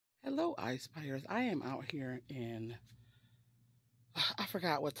Hello, iSpyers. I am out here in, I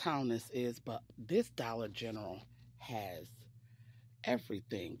forgot what town this is, but this Dollar General has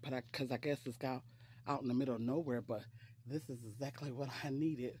everything. But because I guess it's out in the middle of nowhere, but this is exactly what I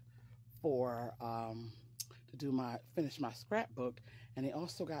needed for to finish my scrapbook. And they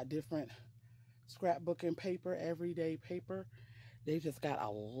also got different scrapbooking paper, everyday paper. They just got a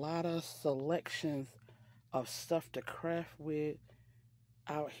lot of selections of stuff to craft with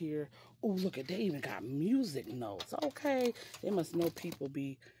out here. Oh, look at, they even got music notes. Okay, they must know people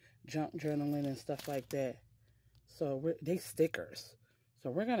be junk journaling and stuff like that. So they stickers. So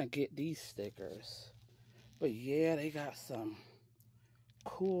we're gonna get these stickers. But yeah, they got some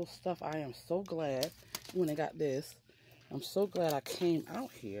cool stuff. I am so glad when they got this. I'm so glad I came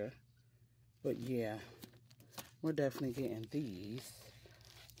out here. But yeah, we're definitely getting these.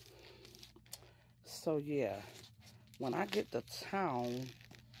 So yeah, when I get the town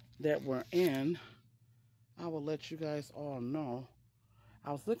that we're in, I will let you guys all know.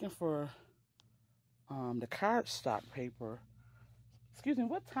 I was looking for the cardstock paper. Excuse me,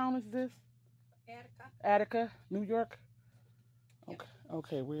 what town is this? Attica. Attica, New York? Yep.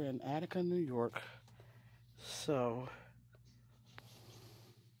 Okay, we're in Attica, New York. So,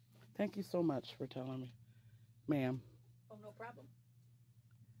 thank you so much for telling me, ma'am. Oh, no problem.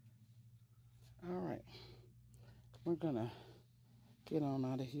 All right, we're gonna get on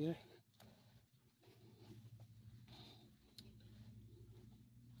out of here.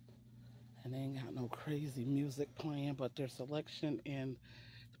 And they ain't got no crazy music playing, but their selection in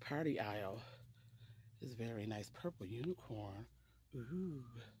the party aisle is very nice. Purple unicorn. Ooh.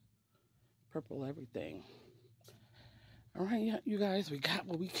 Purple everything. All right, you guys, we got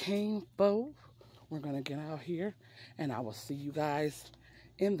what we came for. We're going to get out here, and I will see you guys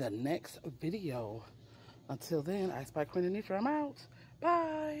in the next video. Until then, ISpyQueen and Nitra, I'm out.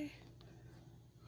 Bye.